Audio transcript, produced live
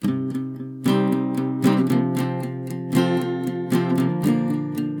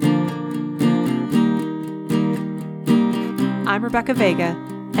I'm Rebecca Vega,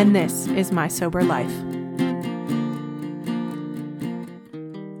 and this is My Sober Life.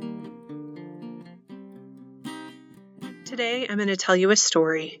 Today, I'm going to tell you a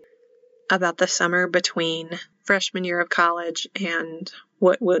story about the summer between freshman year of college and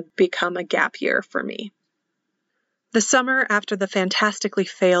what would become a gap year for me. The summer after the fantastically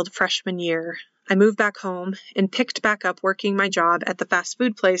failed freshman year, I moved back home and picked back up working my job at the fast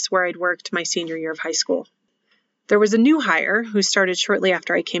food place where I'd worked my senior year of high school. There was a new hire who started shortly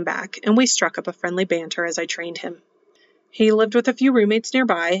after I came back, and we struck up a friendly banter as I trained him. He lived with a few roommates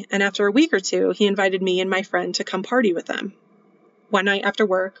nearby, and after a week or two, he invited me and my friend to come party with them. One night after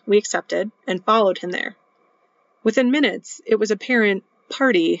work, we accepted and followed him there. Within minutes, it was apparent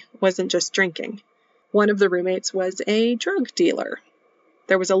party wasn't just drinking. One of the roommates was a drug dealer.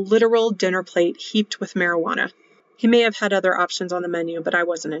 There was a literal dinner plate heaped with marijuana. He may have had other options on the menu, but I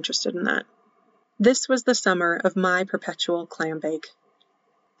wasn't interested in that. This was the summer of my perpetual clam bake.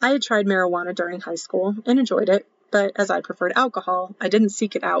 I had tried marijuana during high school and enjoyed it, but as I preferred alcohol, I didn't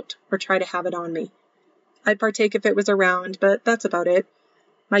seek it out or try to have it on me. I'd partake if it was around, but that's about it.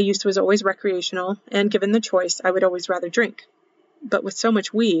 My use was always recreational, and given the choice, I would always rather drink. But with so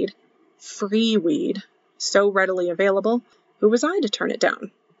much weed, free weed, so readily available, who was I to turn it down?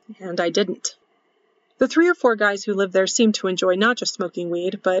 And I didn't. The 3 or 4 guys who lived there seemed to enjoy not just smoking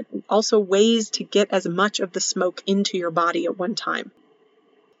weed, but also ways to get as much of the smoke into your body at one time.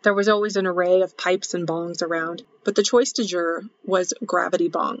 There was always an array of pipes and bongs around, but the choice du jour was gravity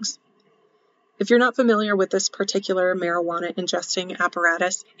bongs. If you're not familiar with this particular marijuana ingesting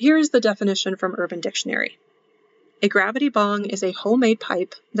apparatus, here is the definition from Urban Dictionary. A gravity bong is a homemade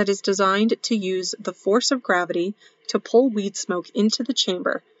pipe that is designed to use the force of gravity to pull weed smoke into the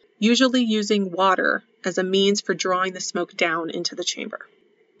chamber, usually using water as a means for drawing the smoke down into the chamber.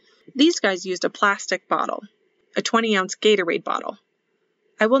 These guys used a plastic bottle, a 20-ounce Gatorade bottle.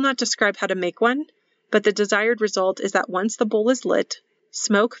 I will not describe how to make one, but the desired result is that once the bowl is lit,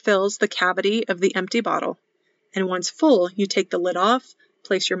 smoke fills the cavity of the empty bottle, and once full, you take the lid off,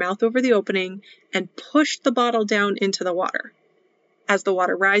 place your mouth over the opening, and push the bottle down into the water. As the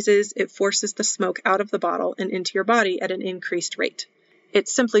water rises, it forces the smoke out of the bottle and into your body at an increased rate.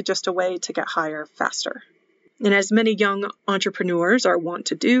 It's simply just a way to get higher faster. And as many young entrepreneurs are wont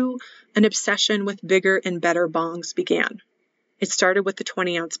to do, an obsession with bigger and better bongs began. It started with the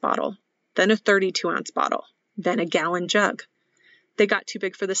 20-ounce bottle, then a 32-ounce bottle, then a gallon jug. They got too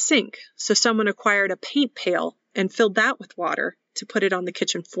big for the sink, so someone acquired a paint pail and filled that with water to put it on the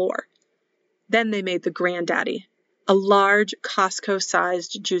kitchen floor. Then they made the Granddaddy, a large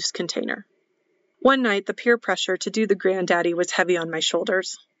Costco-sized juice container. One night, the peer pressure to do the Granddaddy was heavy on my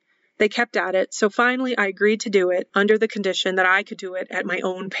shoulders. They kept at it, so finally I agreed to do it under the condition that I could do it at my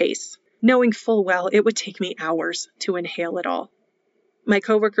own pace, knowing full well it would take me hours to inhale it all. My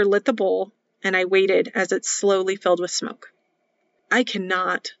coworker lit the bowl, and I waited as it slowly filled with smoke. I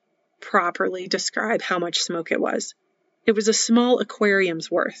cannot properly describe how much smoke it was. It was a small aquarium's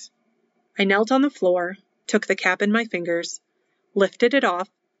worth. I knelt on the floor, took the cap in my fingers, lifted it off,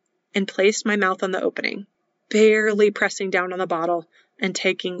 and placed my mouth on the opening, barely pressing down on the bottle and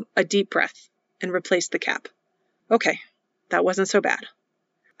taking a deep breath, and replaced the cap. Okay, that wasn't so bad.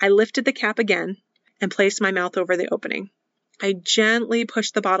 I lifted the cap again and placed my mouth over the opening. I gently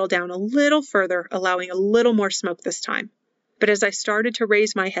pushed the bottle down a little further, allowing a little more smoke this time. But as I started to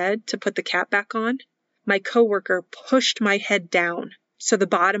raise my head to put the cap back on, my coworker pushed my head down so the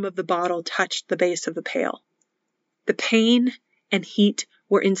bottom of the bottle touched the base of the pail. The pain and heat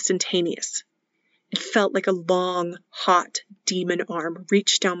were instantaneous. It felt like a long, hot demon arm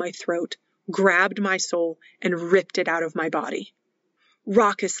reached down my throat, grabbed my soul, and ripped it out of my body.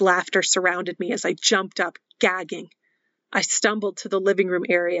 Raucous laughter surrounded me as I jumped up, gagging. I stumbled to the living room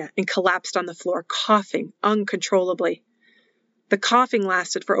area and collapsed on the floor, coughing uncontrollably. The coughing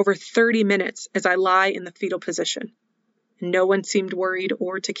lasted for over 30 minutes as I lie in the fetal position. No one seemed worried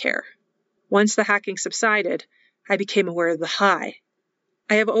or to care. Once the hacking subsided, I became aware of the high.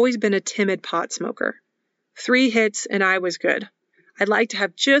 I have always been a timid pot smoker. 3 hits and I was good. I'd like to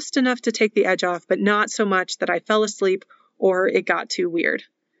have just enough to take the edge off, but not so much that I fell asleep or it got too weird.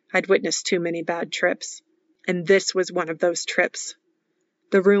 I'd witnessed too many bad trips. And this was one of those trips.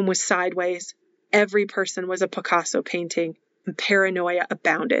 The room was sideways. Every person was a Picasso painting, and paranoia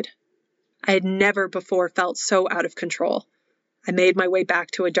abounded. I had never before felt so out of control. I made my way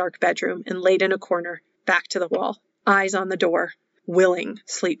back to a dark bedroom and laid in a corner, back to the wall, eyes on the door, willing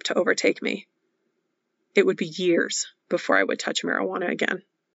sleep to overtake me. It would be years before I would touch marijuana again.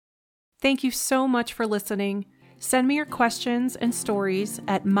 Thank you so much for listening. Send me your questions and stories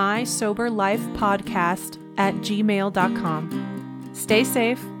at mysoberlifepodcast@gmail.com. Stay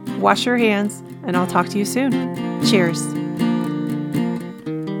safe, wash your hands, and I'll talk to you soon. Cheers.